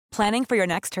Planning for your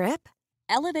next trip?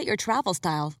 Elevate your travel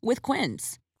style with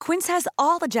Quince. Quince has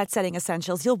all the jet-setting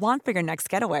essentials you'll want for your next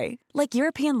getaway, like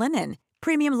European linen,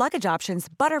 premium luggage options,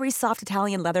 buttery soft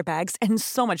Italian leather bags, and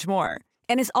so much more.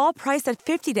 And is all priced at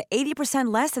 50 to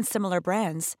 80% less than similar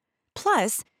brands.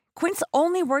 Plus, Quince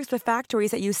only works with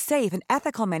factories that use safe and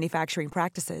ethical manufacturing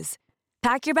practices.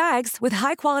 Pack your bags with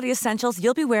high-quality essentials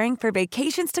you'll be wearing for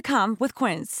vacations to come with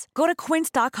Quince. Go to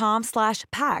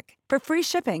quince.com/pack for free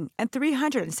shipping and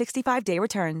 365-day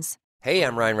returns. Hey,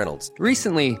 I'm Ryan Reynolds.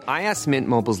 Recently, I asked Mint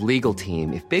Mobile's legal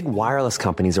team if big wireless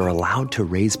companies are allowed to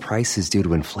raise prices due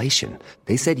to inflation.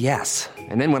 They said yes.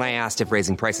 And then when I asked if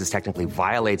raising prices technically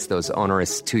violates those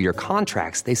onerous two-year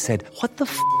contracts, they said, "What the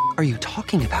f*** are you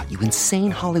talking about, you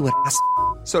insane Hollywood ass?"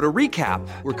 So to recap,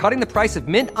 we're cutting the price of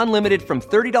Mint Unlimited from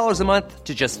 $30 a month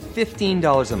to just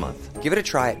 $15 a month. Give it a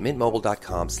try at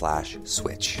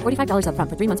mintmobile.com/switch. $45 up front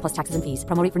for 3 months plus taxes and fees.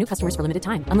 Promo rate for new customers for limited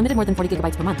time. Unlimited more than 40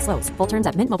 gigabytes per month. Slows full terms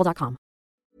at mintmobile.com.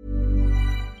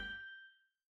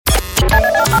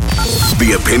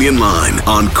 The Opinion Line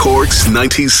on Cork's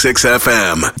 96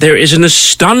 FM. There is an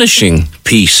astonishing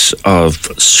piece of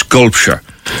sculpture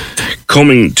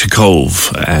coming to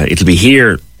Cove. It'll be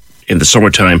here in the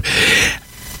summertime.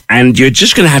 And you're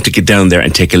just going to have to get down there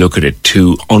and take a look at it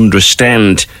to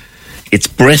understand its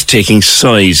breathtaking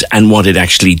size and what it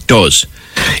actually does.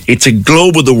 It's a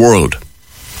globe of the world,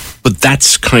 but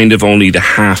that's kind of only the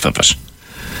half of it.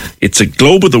 It's a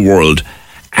globe of the world,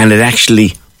 and it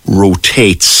actually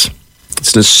rotates.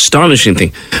 It's an astonishing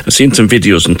thing. I've seen some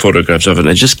videos and photographs of it, and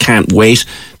I just can't wait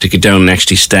to get down and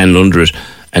actually stand under it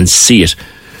and see it.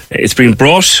 It's been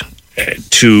brought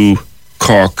to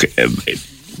Cork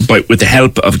with the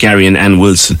help of Gary and Anne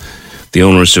Wilson, the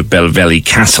owners of Belvelly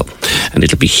Castle, and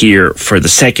it'll be here for the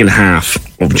second half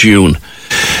of June.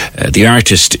 The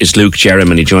artist is Luke Jerram,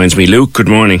 and he joins me. Luke, good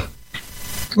morning.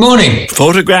 Good morning.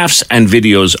 Photographs and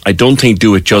videos I don't think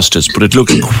do it justice, but it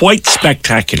looks quite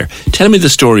spectacular. Tell me the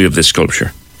story of this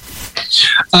sculpture.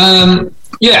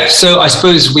 So I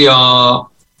suppose we are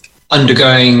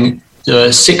undergoing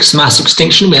the sixth mass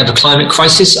extinction. We have a climate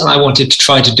crisis, and I wanted to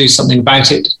try to do something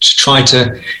about it, to try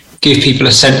to give people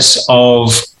a sense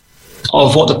of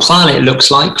what the planet looks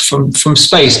like from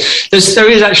space. There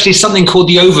is actually something called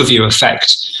the overview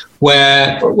effect,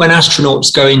 where when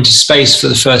astronauts go into space for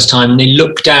the first time and they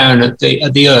look down at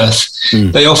the Earth,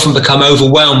 they often become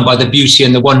overwhelmed by the beauty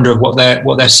and the wonder of what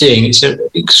they're seeing. It's an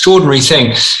extraordinary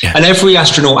thing. Yeah. And every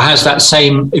astronaut has that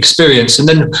same experience. And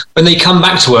then when they come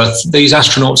back to Earth, these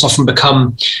astronauts often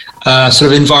become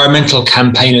sort of environmental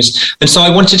campaigners. And so I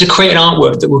wanted to create an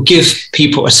artwork that will give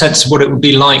people a sense of what it would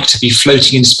be like to be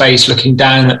floating in space, looking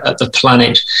down at the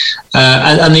planet.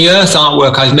 And the Earth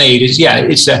artwork I've made is,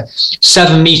 it's a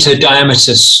 7-meter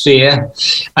diameter sphere,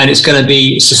 and it's going to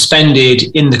be suspended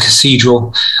in the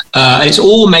cathedral. And it's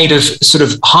all made of sort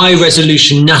of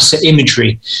high-resolution NASA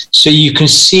imagery, so you can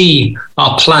see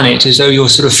our planet as though you're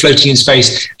sort of floating in space.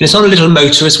 And it's on a little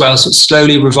motor as well, so it's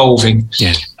slowly revolving.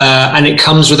 Yeah. And it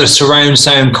comes with a surround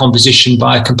sound composition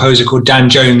by a composer called Dan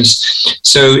Jones.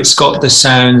 So it's got the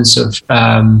sounds of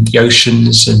the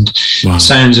oceans and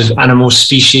sounds of animal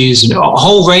species and a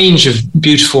whole range of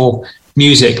beautiful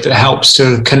music that helps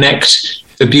to connect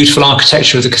the beautiful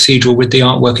architecture of the cathedral with the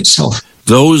artwork itself.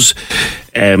 Those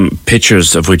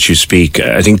pictures of which you speak,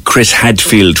 I think Chris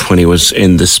Hadfield, when he was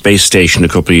in the space station a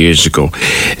couple of years ago,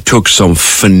 took some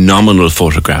phenomenal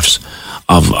photographs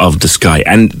of the sky.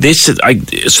 And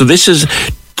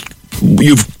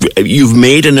you've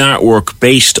made an artwork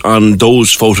based on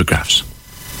those photographs.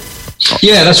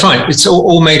 Yeah, that's right. It's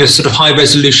all made of sort of high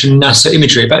resolution NASA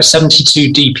imagery, about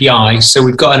 72 DPI. So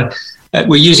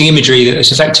we're using imagery that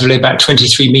is effectively about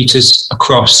 23 meters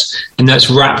across, and that's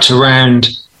wrapped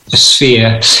around a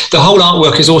sphere. The whole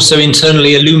artwork is also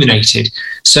internally illuminated.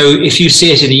 So if you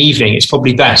see it in the evening, it's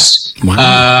probably best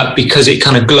because it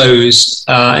kind of glows.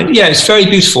 It's very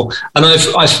beautiful. And I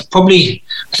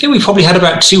think we've probably had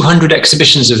about 200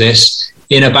 exhibitions of this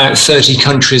in about 30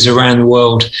 countries around the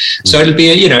world. So it'll be,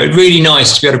 really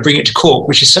nice to be able to bring it to Cork,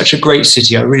 which is such a great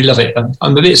city. I really love it.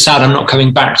 I'm a bit sad I'm not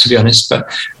coming back, to be honest, but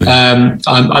I'm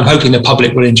hoping the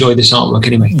public will enjoy this artwork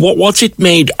anyway. What's it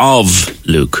made of,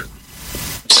 Luke?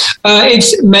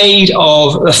 It's made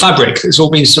of a fabric that's all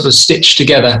been sort of stitched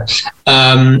together.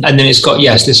 And then it's got,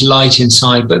 this light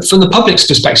inside. But from the public's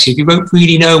perspective, you won't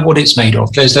really know what it's made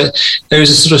of. There is a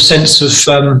sort of sense of,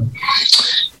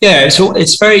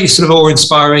 it's very sort of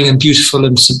awe-inspiring and beautiful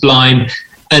and sublime.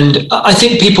 And I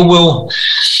think people will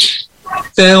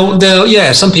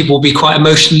some people will be quite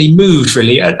emotionally moved,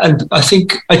 really. And I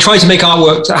think I try to make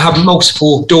artwork that have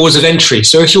multiple doors of entry.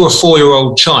 So if you're a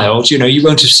 4-year-old child, you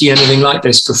won't have seen anything like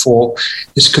this before.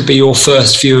 This could be your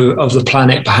first view of the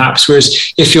planet, perhaps.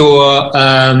 Whereas if you're,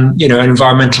 an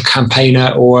environmental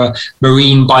campaigner or a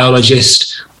marine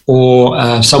biologist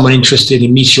or someone interested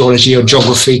in meteorology or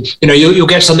geography, you'll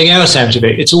get something else out of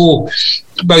it. It's all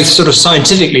both sort of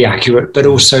scientifically accurate, but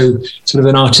also sort of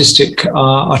an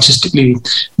artistically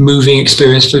moving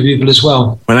experience for people as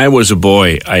well. When I was a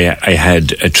boy, I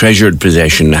had a treasured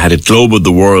possession. I had a globe of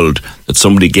the world that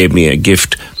somebody gave me a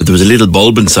gift, but there was a little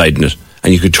bulb inside in it,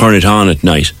 and you could turn it on at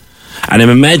night. And I'm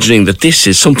imagining that this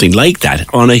is something like that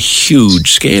on a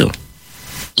huge scale.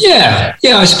 Yeah,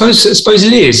 I suppose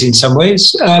it is in some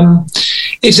ways.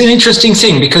 It's an interesting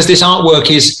thing because this artwork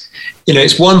is,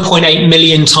 it's 1.8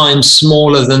 million times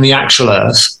smaller than the actual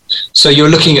Earth. So you're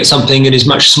looking at something that is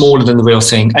much smaller than the real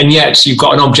thing. And yet you've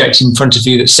got an object in front of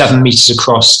you that's 7 meters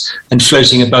across and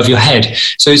floating above your head.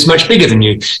 So it's much bigger than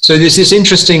you. So there's this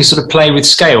interesting sort of play with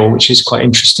scale, which is quite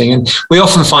interesting. And we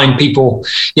often find people,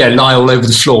 lie all over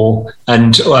the floor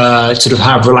and sort of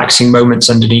have relaxing moments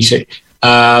underneath it.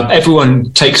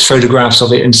 Everyone takes photographs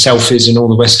of it and selfies and all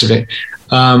the rest of it.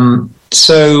 Often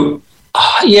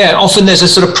there's a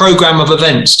sort of program of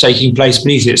events taking place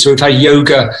beneath it. So we've had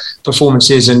yoga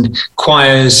performances and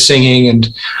choirs singing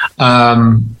and,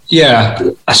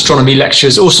 astronomy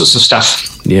lectures, all sorts of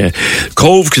stuff. Yeah.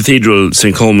 Cove Cathedral,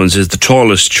 St. Colman's, is the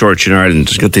tallest church in Ireland.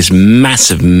 It's got this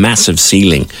massive, massive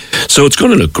ceiling. So it's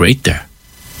going to look great there.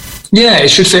 Yeah, it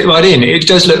should fit right in. It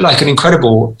does look like an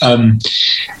incredible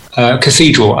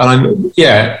cathedral, and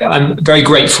I'm very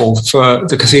grateful for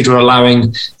the cathedral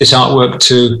allowing this artwork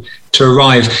to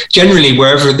arrive. Generally,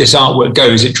 wherever this artwork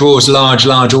goes, it draws large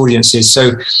audiences.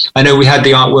 So I know we had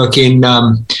the artwork in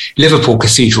Liverpool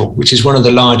Cathedral, which is one of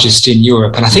the largest in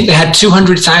Europe, and I think they had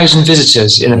 200,000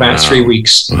 visitors in about 3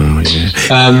 weeks. Oh,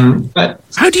 yeah.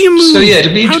 How do you move?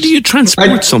 How do you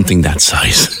transport something that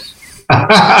size?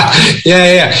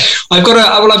 Yeah. I've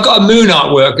got a moon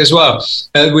artwork as well,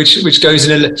 which goes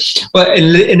and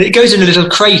it goes in a little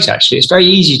crate. Actually, it's very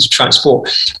easy to transport.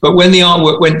 But when the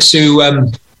artwork went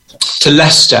to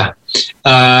Leicester,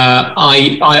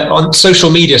 I on social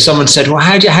media, someone said, "Well,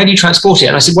 how do you transport it?"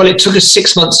 And I said, "Well, it took us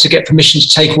 6 months to get permission to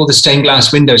take all the stained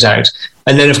glass windows out,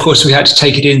 and then, of course, we had to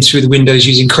take it in through the windows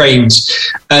using cranes."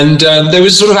 And there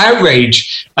was sort of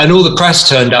outrage, and all the press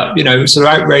turned up, sort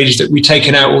of outraged that we'd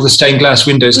taken out all the stained glass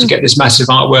windows to get this massive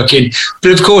artwork in.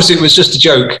 But of course, it was just a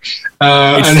joke. It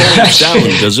falls down,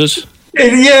 does it?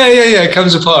 Yeah, it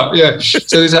comes apart. Yeah,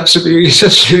 so it's absolutely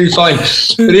fine.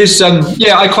 It is,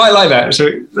 I quite like that. So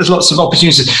there's lots of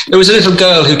opportunities. There was a little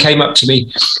girl who came up to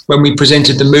me when we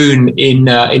presented the moon in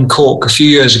Cork a few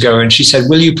years ago, and she said,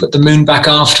 "Will you put the moon back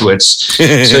afterwards?"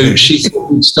 So she thought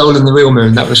we'd stolen the real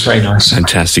moon. That was very nice.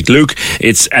 Fantastic, Luke.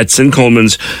 It's at St.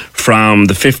 Colman's from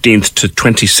the 15th to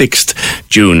 26th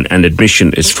June, and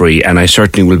admission is free. And I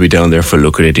certainly will be down there for a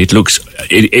look at it. If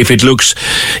it looks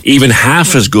even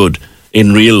half as good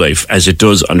in real life as it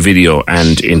does on video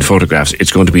and in photographs,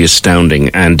 it's going to be astounding.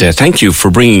 And thank you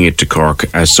for bringing it to Cork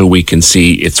so we can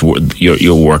see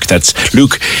your work. That's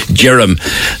Luke Jerram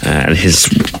and his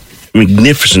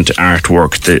magnificent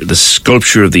artwork. The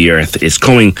Sculpture of the Earth is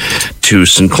coming to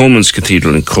St. Colman's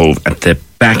Cathedral in Cove at the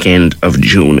back end of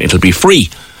June. It'll be free.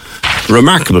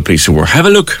 Remarkable piece of work. Have a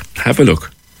look.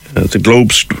 The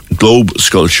globe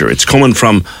sculpture. It's coming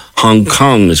from Hong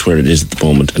Kong is where it is at the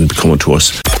moment, and coming to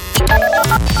us.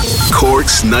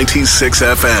 Cork's 96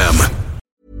 FM.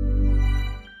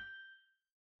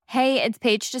 Hey, it's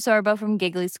Paige DeSorbo from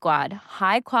Giggly Squad.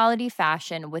 High quality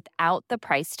fashion without the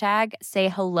price tag. Say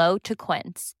hello to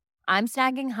Quince. I'm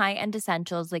snagging high-end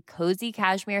essentials like cozy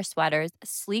cashmere sweaters,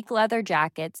 sleek leather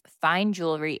jackets, fine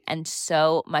jewelry, and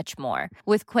so much more.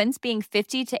 With Quince being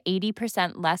 50 to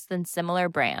 80% less than similar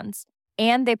brands.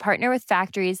 And they partner with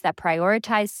factories that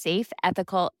prioritize safe,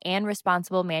 ethical, and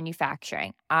responsible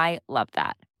manufacturing. I love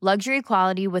that. Luxury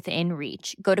quality within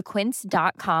reach. Go to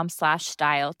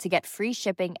quince.com/style to get free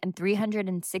shipping and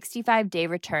 365-day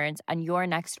returns on your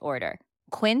next order.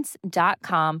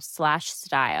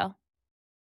 Quince.com/style.